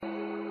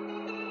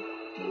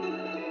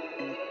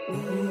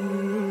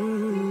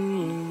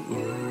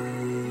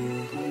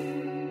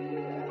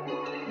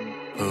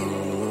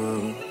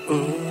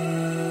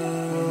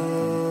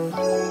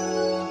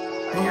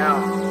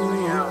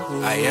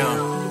I am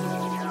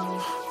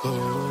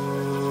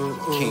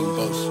King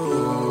Boss.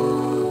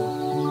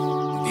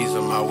 These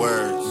are my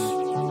words.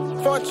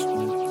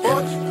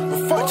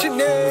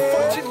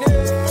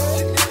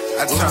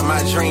 I turn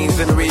my dreams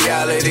into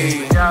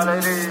reality.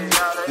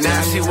 Now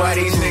I see why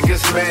these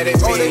niggas mad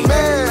at me.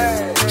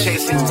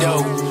 Chasing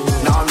dope,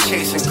 now I'm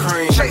chasing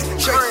cream.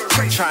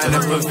 Trying to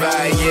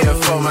provide, yeah,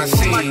 for my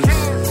seeds.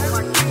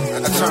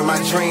 I turn my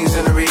dreams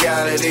into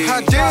reality.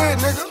 I did,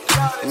 nigga.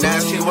 Now I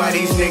see why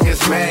these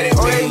niggas mad at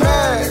me.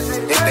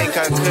 They think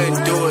I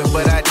couldn't do it,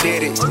 but I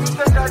did it. I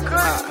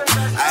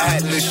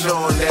had to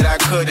show them that I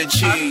could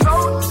achieve.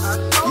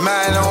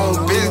 Mind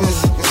own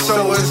business, and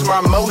so is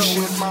my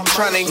motion.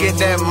 Trying to get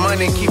that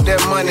money, keep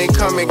that money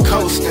coming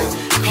coasting.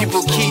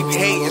 People keep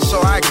hating,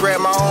 so I grab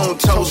my own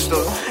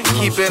toaster.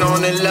 Keep it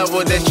on the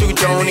level that you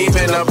don't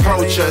even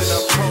approach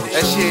us.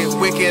 That shit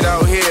wicked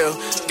out here.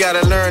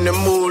 Gotta learn to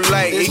move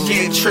light, it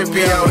get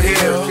trippy out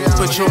here.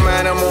 Put your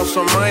mind on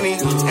some money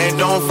and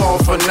don't fall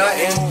for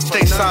nothing.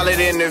 Stay solid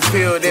in the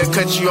field, they'll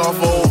cut you off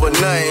over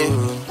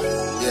nothing.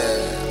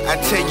 I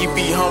tell you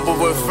be humble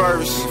at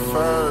first,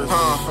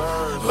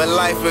 but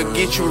life will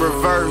get you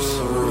reversed.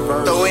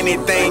 Throw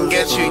anything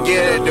at you,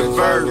 get a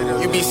divert.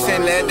 You be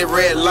sitting at the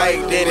red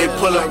light, then they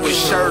pull up with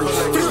shirts.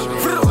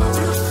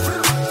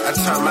 I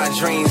turn my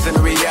dreams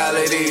into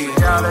reality.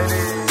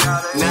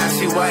 Now I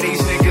see why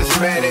these niggas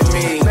mad at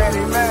me.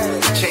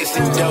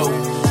 Chasing dope,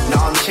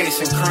 now I'm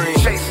chasing cream.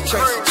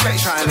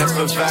 Trying to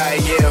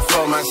provide, yeah,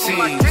 for my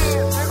seeds.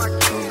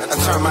 I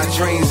turn my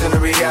dreams into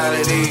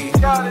reality.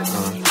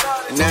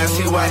 Now I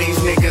see why these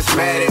niggas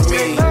mad at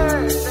me.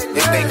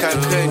 They think I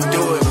couldn't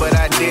do it, but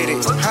I did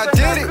it. I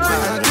did it. I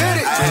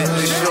had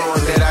to show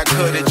them that I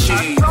could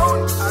achieve.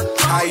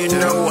 How you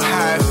know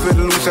how I feel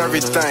to lose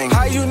everything?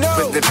 How you know?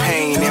 Put the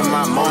pain in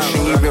my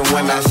motion even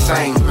when I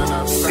sing.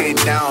 Sit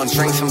down,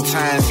 drink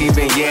sometimes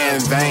even in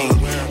vain.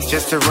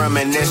 Just to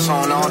reminisce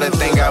on all the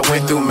things I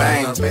went through,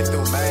 man.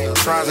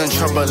 Trials and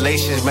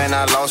tribulations, man,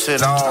 I lost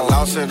it all.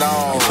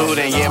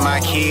 Including, yeah, my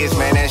kids,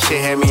 man, that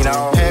shit had me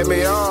on.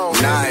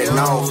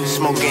 No,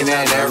 smoking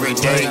that every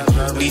day.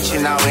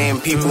 Reaching out in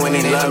people and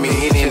they love me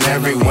in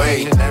every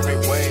way.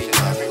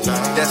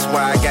 That's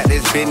why I got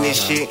this business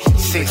shit.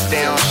 6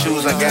 down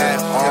shoes I got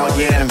all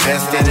year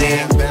invested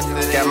in.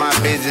 Got my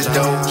business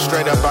though,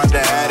 straight up out the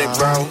attic,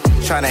 bro.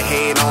 Tryna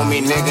hate on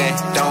me, nigga,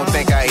 don't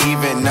think I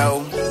even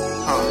know.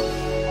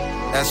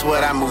 That's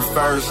what I move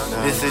first.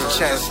 This is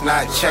chess,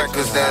 not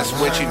checkers, that's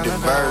what you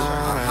divert.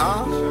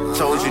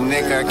 Told you,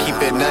 nigga, I keep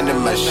it under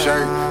my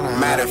shirt.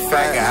 Matter of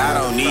fact, I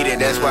don't need it,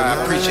 that's why I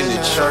preach in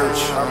the church.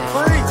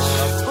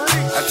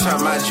 I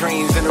turn my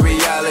dreams into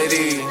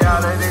reality.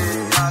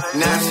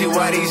 Now I see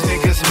why these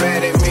niggas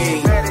mad at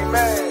me.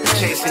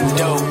 Chasing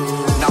dope,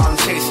 now I'm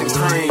chasing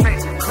cream.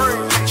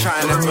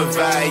 Trying to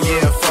provide,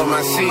 yeah, for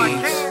my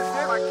seeds.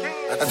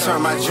 I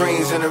turn my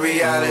dreams into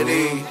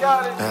reality.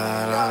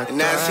 Now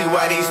I see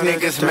why these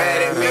niggas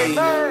mad at me.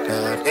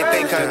 They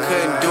think I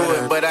couldn't do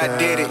it, but I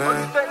did it. I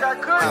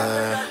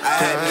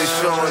had to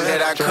show them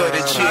that I could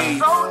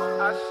achieve.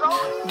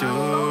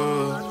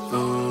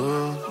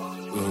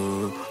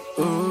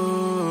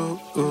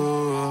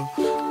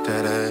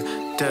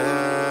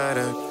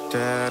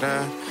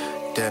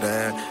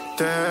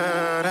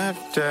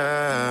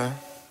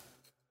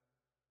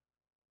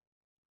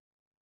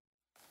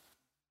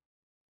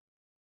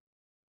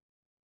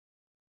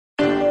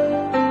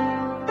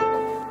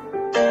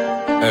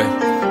 Hey,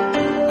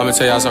 I'ma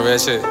tell y'all some real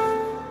shit.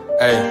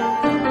 Hey,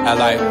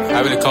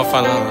 I really come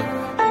from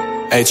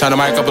trying to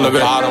mic up a little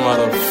bit all the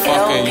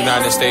motherfucking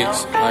United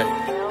States, like,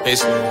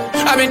 basically.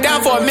 I've been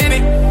down for a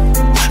minute.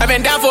 I've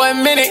been down for a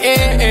minute,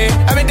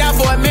 I've been down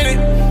for a minute.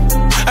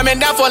 I've been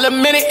down for a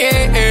minute,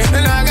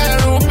 And I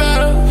gotta do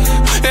better.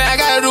 I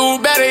gotta do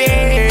better,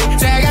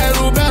 Say I gotta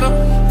do better.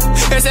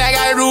 Say I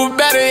gotta do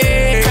better,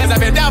 Cause I've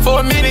been down for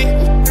a minute.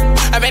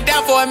 I've been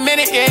down for a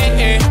minute,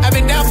 I've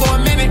been down for a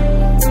minute.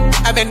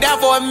 I've been down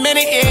for a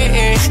minute,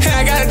 And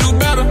I gotta do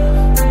better.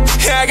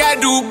 I gotta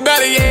do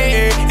better,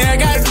 I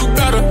gotta do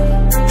better.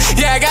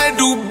 I gotta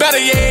do better,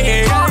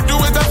 All I do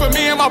is that for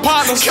me and my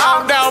partners.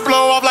 Count down,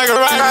 blow up like a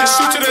rocket.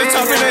 Shoot to the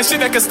top and that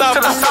shit that can stop.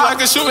 I feel like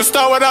a shooting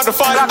star without the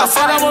fire. I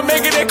said I'ma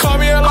make it, they call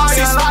me a liar.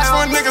 Slice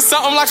for a nigga,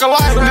 something like a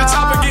liar. The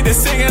chopper get to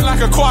singing like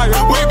a choir.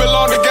 We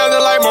belong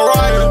together like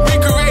Mariah. We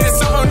created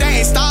something that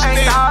ain't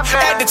stopping.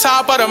 At the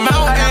top of the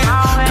mountain,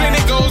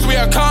 plenty goals we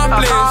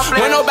accomplished.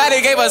 When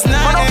nobody gave us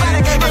nothing,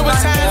 it was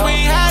times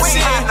we ain't had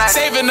shit.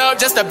 Saving up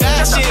just to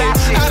bash shit.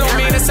 I don't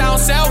mean to sound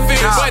selfish,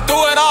 but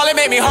through it all it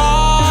made me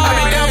hard. I've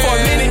been down for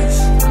a minute.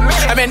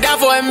 I've been down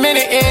for a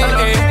minute,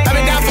 I've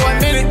been down for a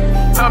minute.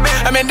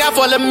 I've been down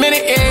for a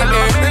minute, And I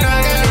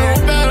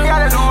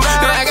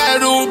gotta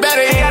do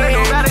better. I gotta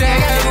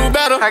do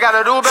better. I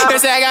gotta do better. They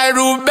say I gotta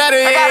do better,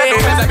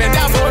 Cause I've been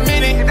down for a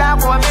minute.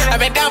 I've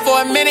been down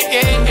for a minute,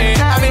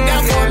 I've been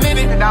down for a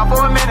minute.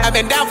 I've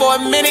been down for a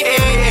minute,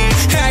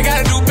 I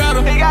gotta do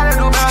better. gotta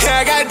do better.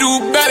 Yeah, I gotta do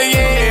better,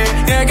 yeah.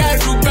 Yeah, I gotta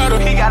do better.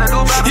 He gotta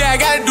do better. Yeah, I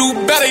gotta do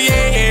better,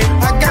 yeah.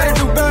 I gotta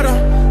do better.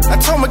 I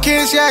told my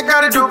kids, yeah, I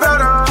gotta do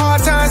better. Hard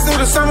times through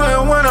the summer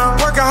and winter.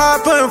 Working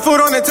hard, putting food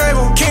on the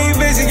table. King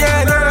Vision,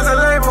 yeah, there's a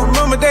label.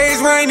 Remember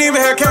days we ain't even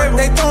had cable.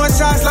 They throwing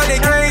shots like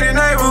they can't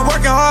enable.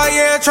 Working hard,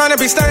 yeah, trying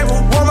to be stable.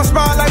 Warm my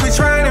spot like we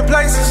training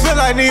places. Feel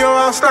like Neo,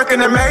 I'm stuck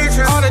in the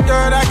matrix. All the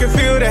dirt, I can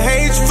feel the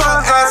hate.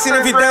 Fuck asking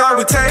if you down,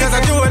 we take. Cause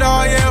I do it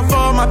all, yeah,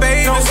 for my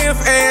baby. No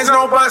ifs, ands,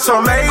 no buts, or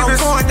maybes. I'm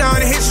going down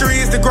in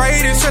history is the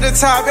greatest. To the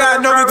top, yeah,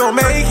 I know we gon'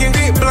 make it.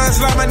 Big blunts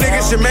like my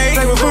niggas should make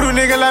it. Voodoo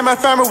nigga like my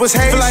family was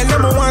hated. Feel like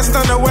number one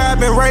stunner where I've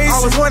been raised.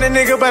 I was one a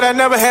nigga, but I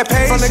never had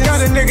patience. From the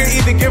gutter nigga,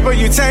 either give or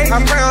you take.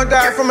 I found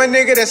out from a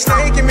nigga that's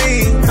snaking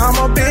me. I'm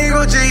a big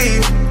OG.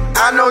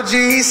 I know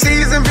G's,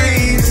 C's, and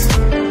B's.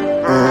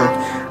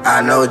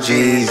 I know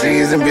G's,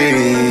 C's, and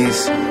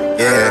B's.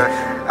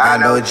 Yeah, I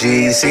know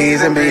G's,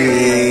 C's, and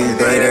B's.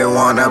 They didn't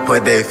wanna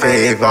put their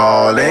faith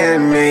all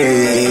in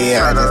me.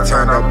 I just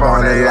turned up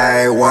on it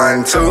like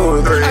 1,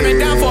 2, 3. I've been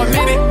down for a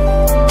minute.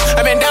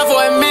 I've been down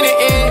for a minute,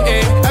 yeah,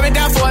 yeah. I've been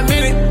down for a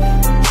minute.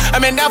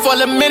 I've been down for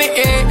a minute,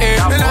 yeah,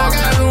 yeah. And I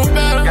gotta do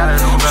better.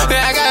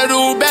 Yeah, I gotta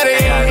do better, yeah,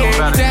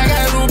 yeah. Yeah, I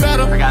gotta do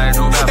better.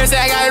 They say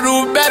I gotta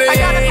do better, yeah,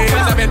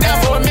 yeah. I've been down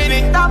for a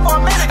minute.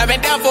 I've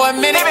been down for a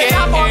minute, yeah,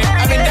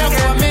 yeah. I've been down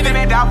for a minute.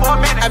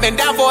 I've been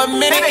down for a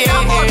minute, yeah,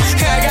 yeah.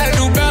 Yeah, I gotta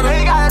do better.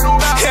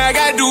 Yeah, I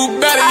gotta do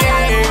better,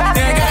 yeah, yeah.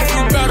 Yeah, I gotta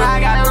do better.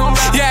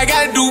 Yeah, I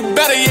gotta do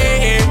better,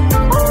 yeah, yeah.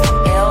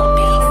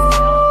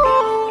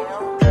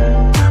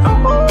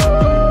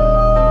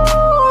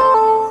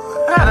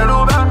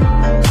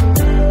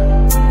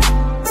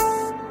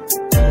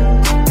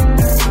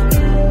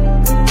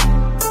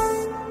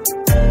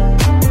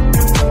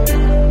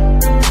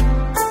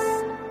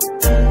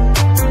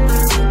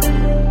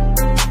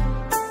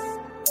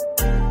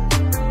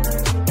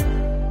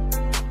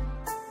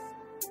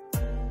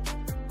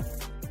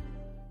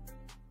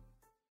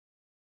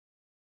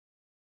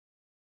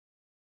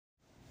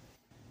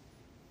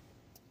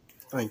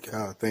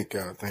 Thank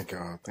y'all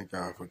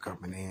for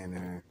coming in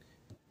and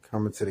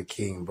coming to the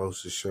King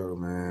Bosa Show,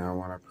 man. I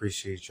want to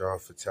appreciate y'all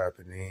for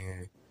tapping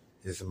in.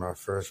 This is my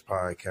first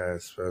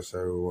podcast, first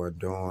everyone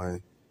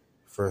doing,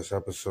 first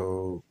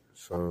episode.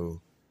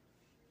 So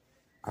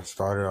I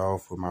started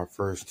off with my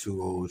first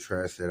 2 old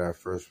tracks that I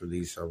first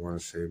released. I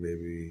want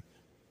to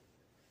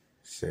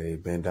say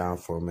Been Down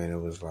for a Minute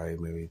was like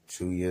maybe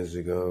 2 years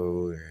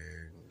ago,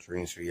 and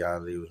Dreams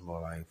Reality was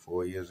more like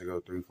 4 years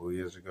ago, 3-4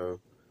 years ago.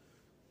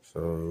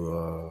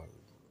 So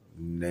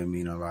they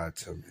mean a lot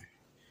to me.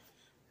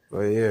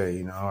 But yeah,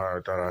 I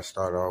thought I'd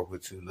start off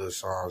with 2 little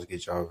songs,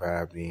 get y'all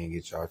vibed in,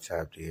 get y'all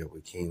tapped in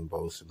with King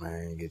Bosa,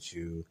 man, get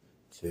you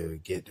to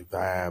get the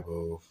vibe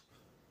of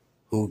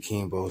who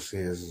King Bosa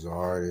is as an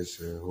artist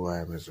and who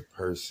I am as a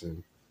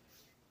person,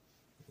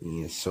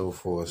 and so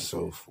forth,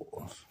 so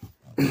forth.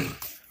 You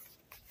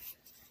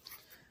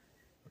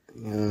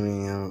know what I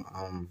mean?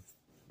 I'm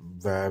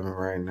vibing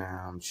right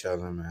now. I'm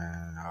chilling,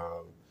 man.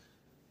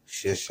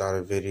 Just shot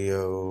a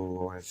video,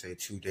 I want to say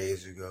 2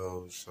 days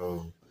ago,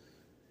 so,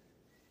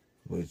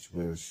 which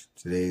was,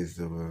 today's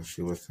the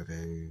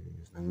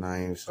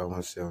 9th, so I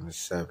want to say on the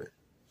 7th.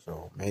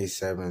 So, May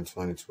 7th,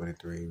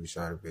 2023, we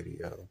shot a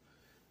video.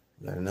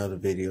 Got another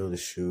video to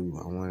shoot,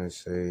 I want to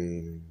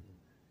say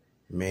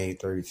May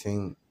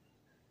 13th,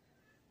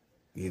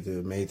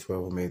 either May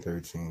 12th or May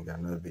 13th, got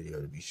another video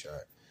to be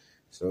shot.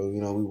 So, we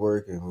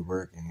working.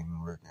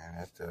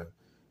 That's the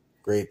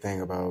great thing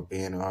about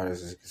being an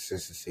artist is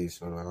consistency.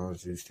 So as long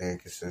as you staying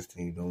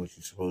consistent, you doing what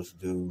you're supposed to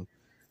do,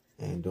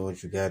 and doing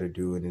what you got to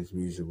do in this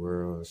music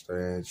world,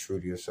 staying true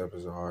to yourself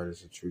as an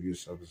artist and true to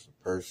yourself as a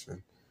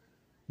person,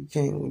 you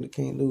can't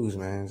lose,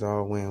 man. It's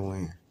all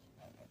win-win.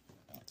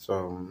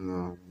 So,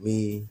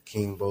 me,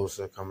 King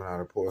Bosa, coming out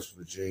of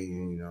Portsmouth,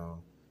 Virginia,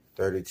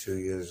 32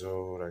 years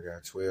old. I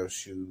got 12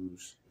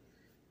 shoes.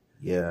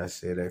 Yeah, I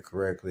said that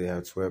correctly. I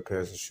have 12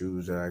 pairs of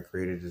shoes that I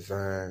created,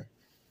 designed.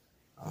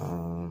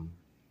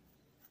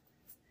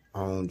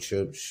 Own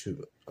chips,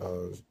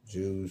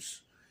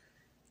 juice,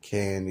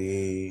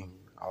 candy,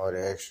 all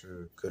the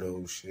extra good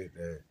old shit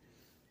that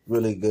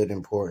really good and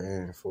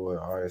important for an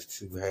artist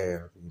to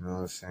have, you know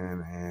what I'm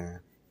saying? And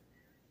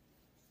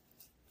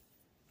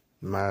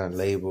my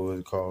label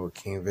is called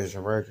King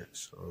Vision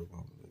Records. So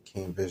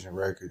King Vision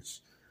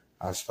Records,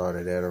 I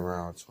started at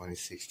around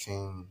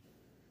 2016.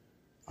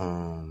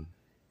 And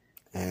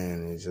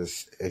it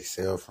just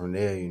excelled from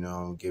there,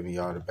 giving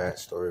y'all the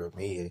backstory of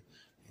me and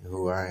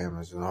who I am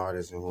as an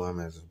artist and who I am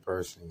as a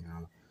person,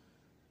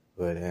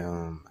 But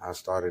I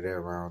started there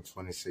around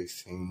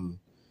 2016,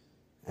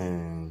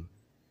 and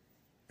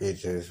it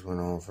just went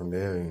on from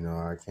there,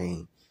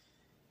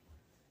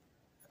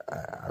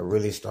 I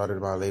really started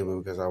my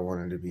label because I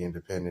wanted to be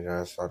independent.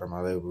 I started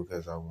my label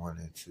because I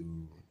wanted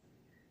to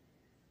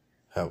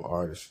help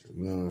artists,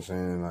 you know what I'm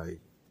saying? Like,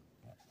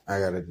 I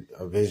got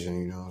a vision,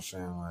 you know what I'm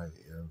saying? Like,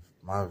 if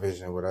my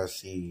vision, what I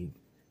see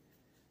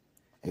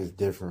is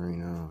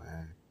different,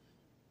 and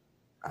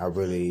I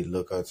really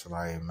look up to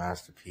like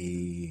Master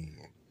P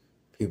and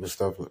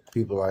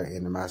people like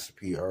in the Master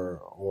P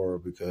aura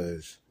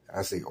because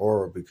I say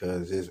aura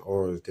because his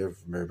aura is different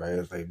from everybody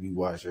else. Like we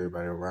watch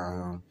everybody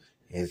around him,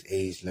 his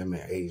age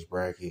limit, age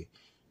bracket,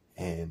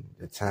 and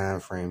the time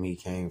frame he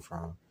came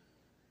from.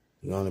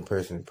 The only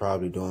person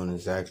probably doing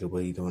exactly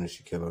what he's doing is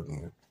Shaquille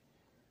O'Neal.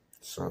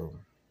 So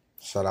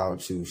shout out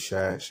to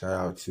Shaq, shout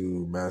out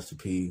to Master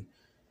P.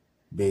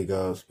 Big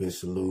ups, big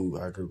salute.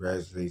 I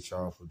congratulate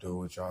y'all for doing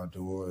what y'all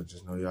doing.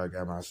 Just know y'all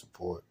got my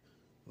support.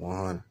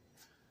 100.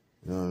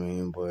 You know what I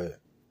mean? But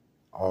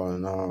all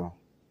in all,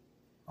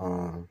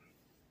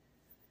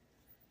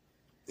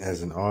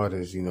 as an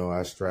artist, you know,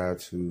 I strive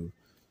to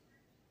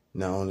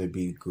not only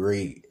be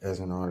great as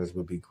an artist,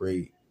 but be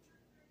great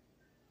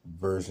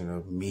version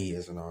of me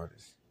as an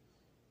artist.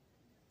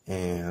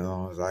 And as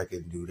long as I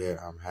can do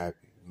that, I'm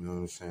happy. You know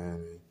what I'm saying?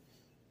 And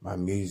my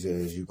music,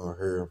 as you're going to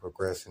hear and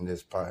progress in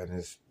this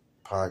podcast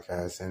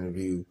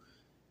interview,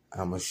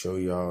 I'm going to show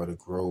y'all the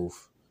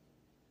growth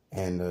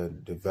and the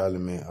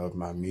development of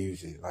my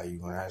music. Like, you're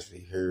going to actually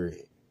hear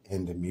it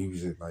in the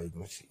music. Like, you're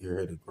going to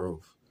hear the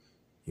growth.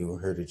 You're going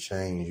to hear the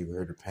change. You're going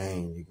to hear the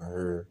pain. You're going to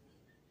hear,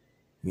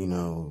 you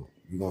know,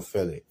 you're going to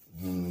feel it.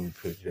 You know,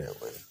 put it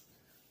that way.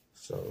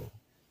 So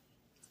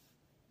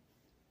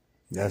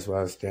that's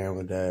why I stand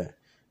with that.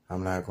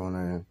 I'm not going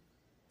to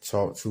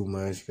talk too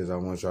much because I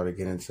want y'all to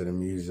get into the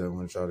music. I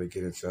want y'all to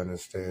get into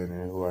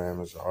understanding who I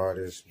am as an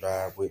artist.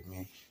 Vibe with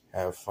me.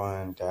 Have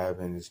fun. Dive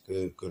in this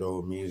good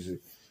old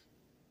music.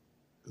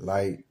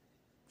 Like,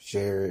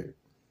 share it.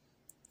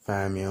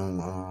 Find me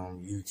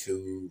on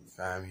YouTube.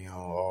 Find me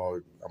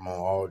on I'm on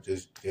all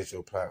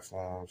digital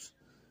platforms.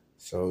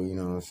 So, you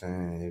know what I'm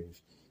saying?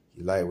 If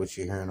you like what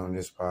you're hearing on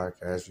this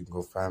podcast, you can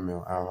go find me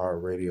on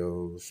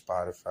iHeartRadio,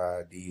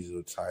 Spotify,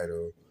 Diesel,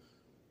 Tidal,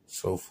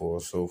 so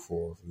forth.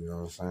 You know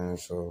what I'm saying?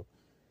 So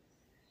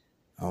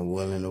I'm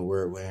willing to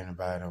work with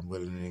anybody. I'm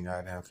willing to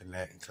goddamn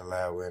connect and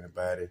collab with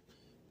anybody.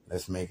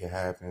 Let's make it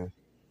happen.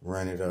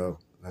 Run it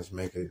up. Let's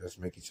make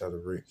each other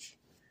rich.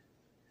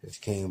 It's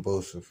King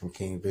Bosa from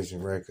King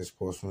Vision Records,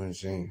 Postman and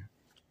Gene.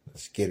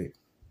 Let's get it.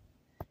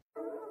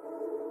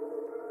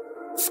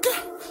 Let's go.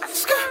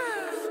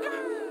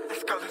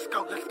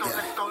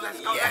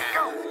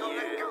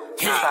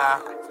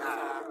 Yeah.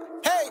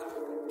 Hey.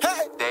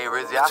 Dave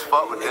Rizzy, I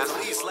fuck with this.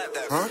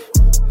 Huh?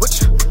 What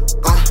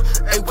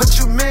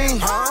you mean?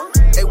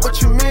 Hey,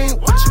 what you mean?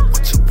 What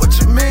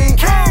you mean?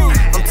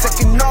 I'm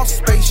taking off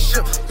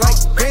spaceship like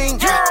Bing.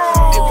 Hey,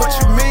 what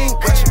you mean?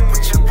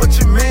 What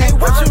you mean? Hey,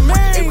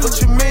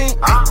 what you mean?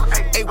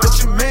 Hey, what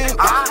you mean?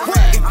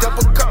 Hey,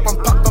 double cup, I'm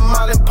popping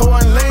Molly,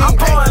 pouring lean.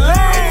 Hey,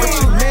 what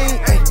you mean?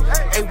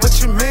 Hey, what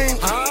you mean?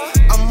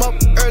 I'm up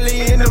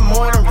early in the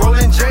morning,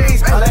 rolling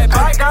J's. Let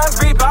bygones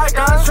be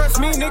bygones. Trust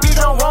me, nigga,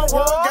 don't want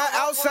war. Got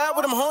outside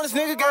with them hornets,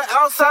 nigga. Got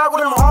outside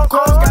with them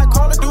hardcores. Got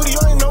Call of Duty, you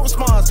ain't no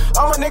response.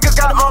 All my niggas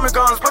got them army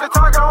guns. Put a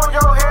target on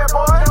your head,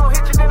 boy. Don't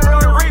hit you, then they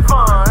need a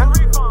refund.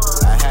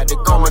 I had to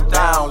go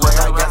down where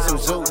I got some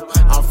zoo.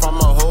 I'm from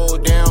a whole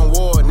damn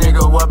war,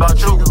 nigga. What about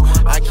you?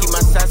 I keep my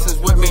assassins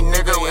with me,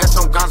 nigga, and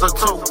some guns or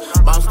two.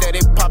 I'm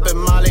steady popping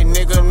Molly,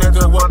 nigga.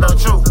 What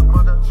about you?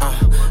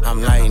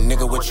 I'm like,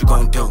 nigga, what you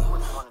gon' do?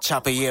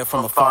 Chopper, yeah,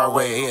 from a far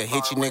away, yeah,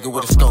 hit you, nigga,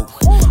 with a scope.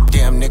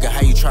 Damn, nigga,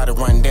 how you try to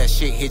run that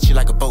shit? Hit you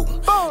like a boat.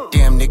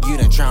 Damn, nigga, you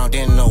done drowned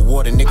in no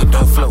water, nigga,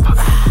 don't float.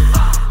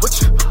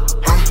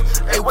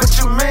 Hey, what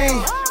you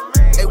mean?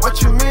 Hey,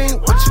 what you mean?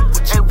 What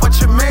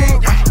you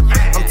mean?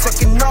 I'm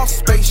taking off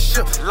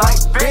spaceship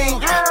like Bing.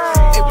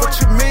 Hey, what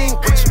you mean?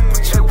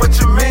 What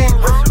you mean?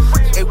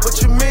 Hey,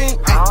 what you mean?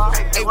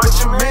 Hey, what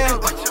you mean?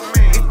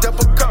 Hey,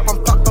 double cup,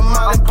 I'm popping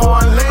Molly,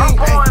 pouring lean.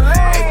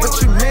 Hey,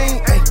 what you mean?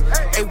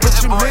 Hey, what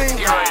you mean?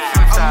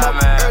 I'm up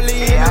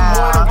early in the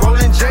morning,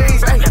 rolling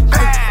J's.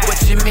 What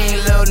you mean,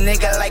 little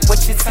nigga? Like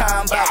what you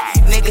talking about?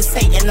 Niggas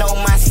hating on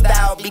my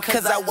style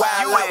because I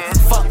wild out.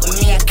 Fuck with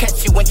me, I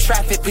catch you in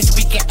traffic, bitch,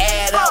 we can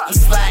add up. I'm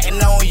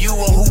sliding on you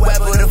and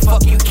whoever the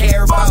fuck you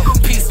care about.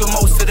 Peaceful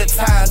most of the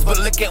times, but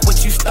look at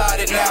what you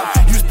started now.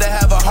 Used to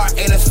have a heart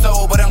and a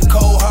soul, but I'm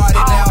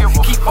cold-hearted now.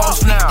 Keep on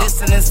sneak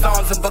dissing in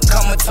songs and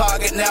become a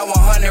target now.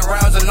 100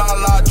 rounds and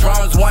all our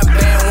drums, one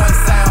band, one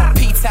sound.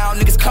 P-Town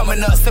niggas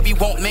coming up, said we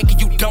won't make it,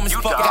 you dumb as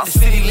fuck. Got the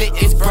city lit,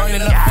 it's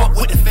burning up. Fuck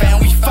with the fan,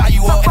 we fire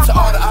you up. And to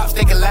all the ops,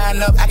 they can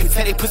line up. I can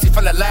tell they pussy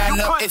from the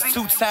lineup. It's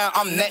 2-Town,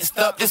 I'm next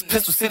up. This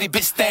Pistol City,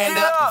 bitch, stand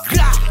up.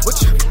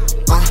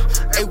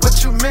 Hey,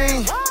 what you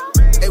mean?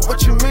 Hey,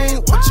 what you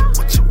mean?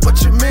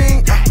 What you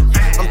mean?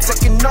 I'm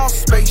taking off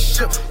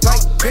spaceship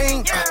like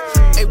Bing.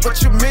 Hey,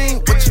 what you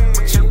mean?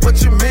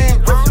 What you mean?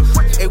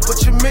 Hey,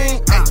 what you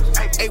mean?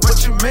 Hey, what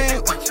you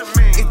mean?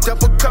 Hey,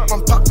 double cup,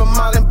 I'm popping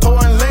Molly,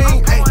 pouring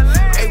lean.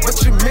 Hey,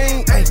 what you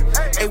mean? Hey,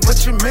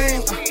 what you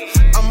mean?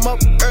 I'm up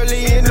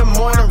early in the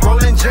morning,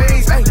 rolling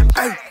J's. Hey.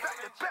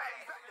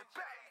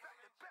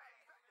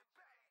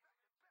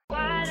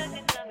 Why don't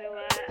you tell me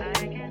why I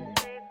can't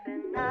sleep at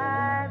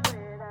night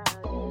without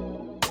you?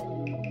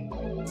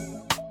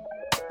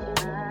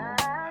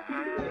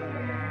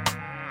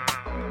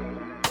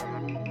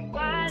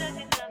 Why don't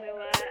you tell me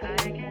why I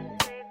can't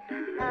sleep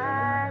at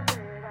night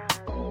without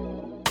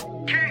you?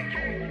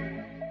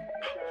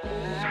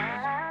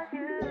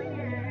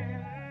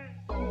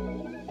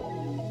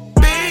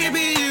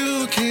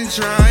 can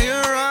dry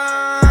your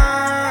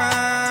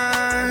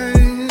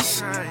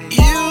eyes.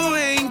 You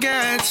ain't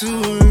got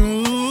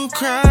to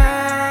cry.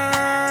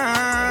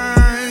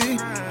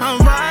 I'm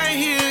right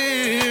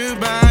here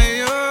by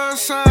your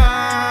side.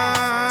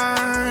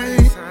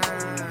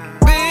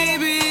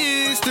 Baby,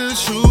 it's the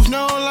truth,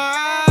 no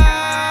lie.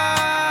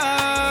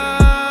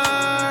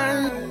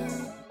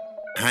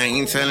 I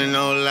ain't telling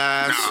no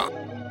lies.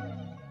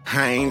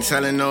 I ain't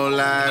telling no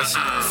lies.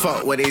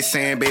 Fuck what they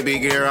saying, baby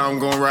girl, I'm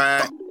gon'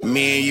 ride.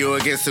 Me and you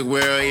against the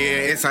world,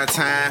 yeah, it's our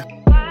time.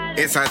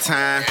 It's our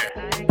time.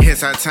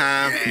 It's our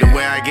time. The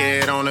way I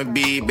get on the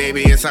beat,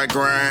 baby, it's our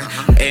grind.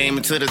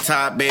 Aiming to the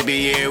top,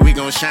 baby, yeah, we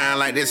gon' shine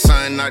like the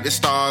sun, like the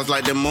stars,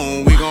 like the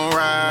moon, we gon'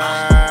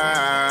 rise.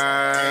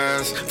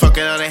 Fuck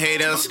it, all the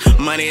haters,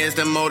 money is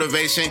the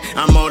motivation,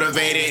 I'm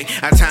motivated.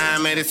 Our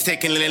time it is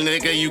ticking, little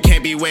nigga, you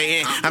can't be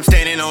waiting. I'm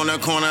standing on the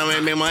corner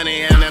with me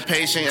money and the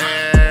patient,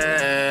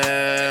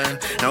 yeah.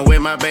 I'm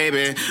with my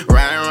baby,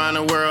 riding around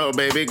the world,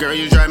 baby girl,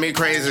 you drive me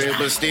crazy,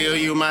 but still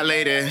you my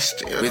lady.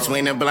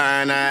 Between the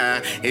blind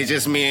eye, it's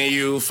just me and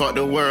you, fuck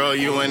the world,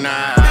 you and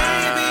I.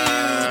 Baby,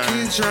 you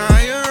can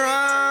dry your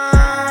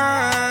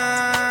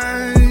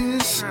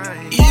eyes.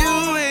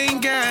 You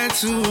ain't got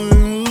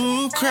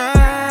to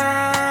cry.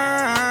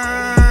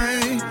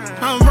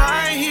 I'm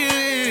right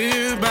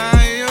here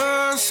by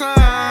your side.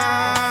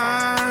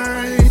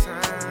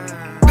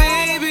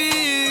 Baby,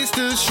 it's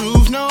the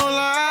truth, no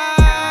lies.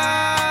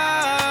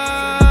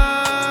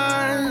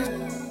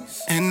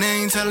 And they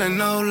ain't telling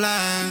no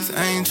lies.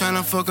 I ain't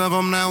tryna fuck up,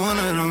 I'm not one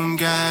of them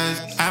guys.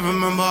 I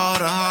remember all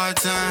the hard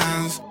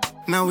times.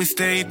 Now we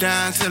stay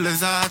down till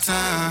it's our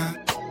time.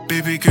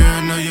 Baby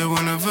girl, know you're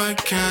one of a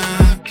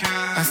kind.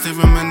 I still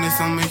reminisce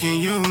on making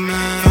you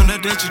mine. Found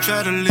out that you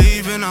tried to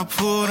leave and I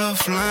pulled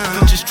off line.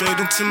 Put you straight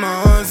into my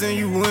arms and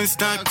you wouldn't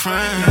stop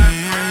crying.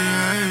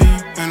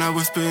 And I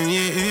whisper in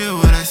your ear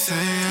what I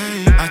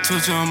say. I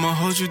told you I'ma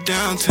hold you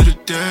down to the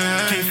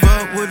day. Can't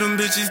fuck with them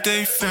bitches,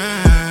 they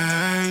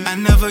fake. I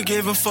never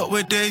gave a fuck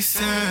what they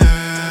say.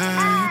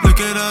 Look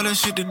at all the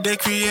shit that they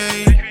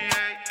create.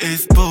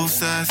 It's both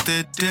sides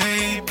that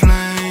they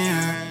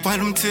playing. Wipe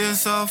them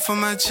tears off of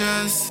my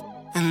chest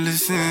and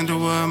listen to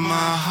what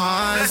my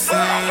heart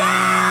says.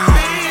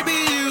 Baby,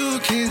 you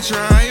can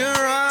dry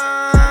your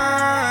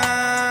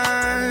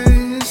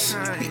eyes.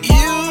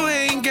 You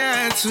ain't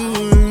got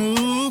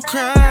to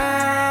cry.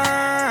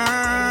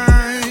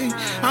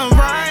 I'm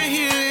right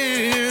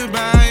here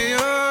by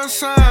your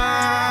side.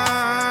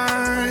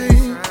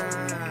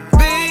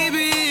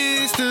 Baby,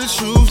 it's the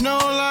truth, no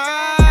lie.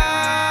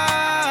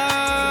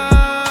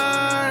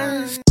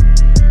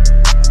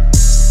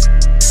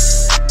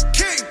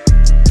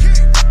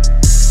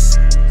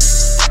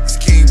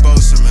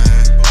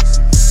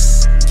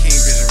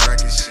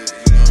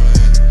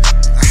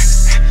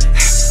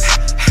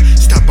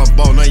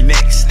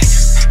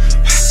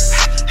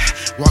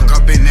 Walk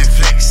up in that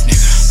flex,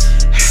 nigga.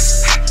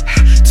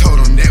 Told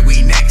them that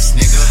we next,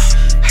 nigga.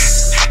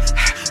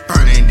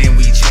 Burning, then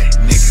we jet,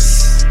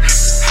 niggas.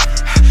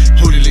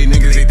 Who the little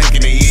niggas they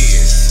thinking they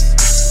is?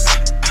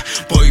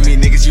 Boy, you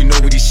mean niggas, you know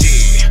what he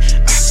shit.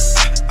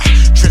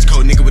 Trench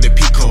coat nigga with a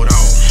P coat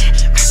on.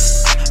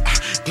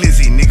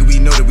 Glizzy nigga, we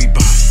know that we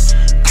bomb.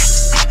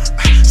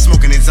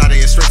 Smoking inside of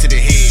you straight to the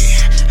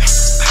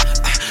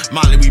head.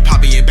 Molly, we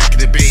popping it back in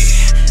the bed.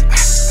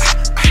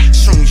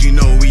 Shrooms, you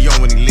know we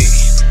on when he lit.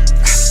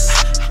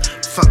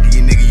 Fuck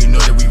you, nigga, you know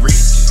that we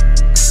rich.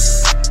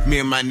 Me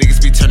and my niggas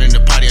be turning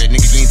the party,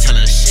 niggas you ain't telling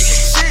us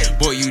shit.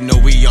 Boy, you know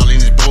we all in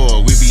this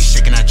board, we be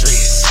shaking our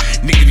dress.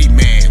 Nigga be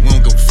mad, we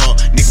don't go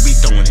fuck, nigga be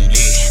throwing it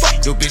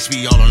lit. Yo bitch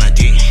be all on our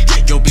dick,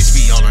 yo bitch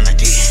be all on our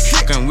dick.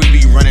 Gun, we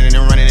be running it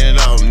and running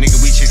it up, nigga,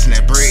 we chasing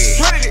that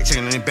bread.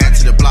 Taking it back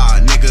to the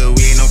block, nigga,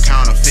 we ain't no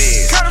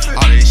counterfeits.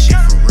 All of this shit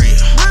for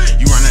real,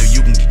 you run up,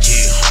 you can get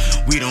killed.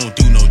 We don't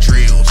do no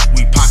drills,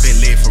 we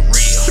poppin' lead for real.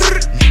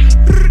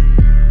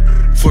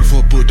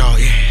 44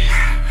 bulldog, yeah.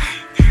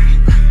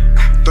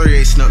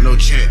 38 snuck, no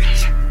check.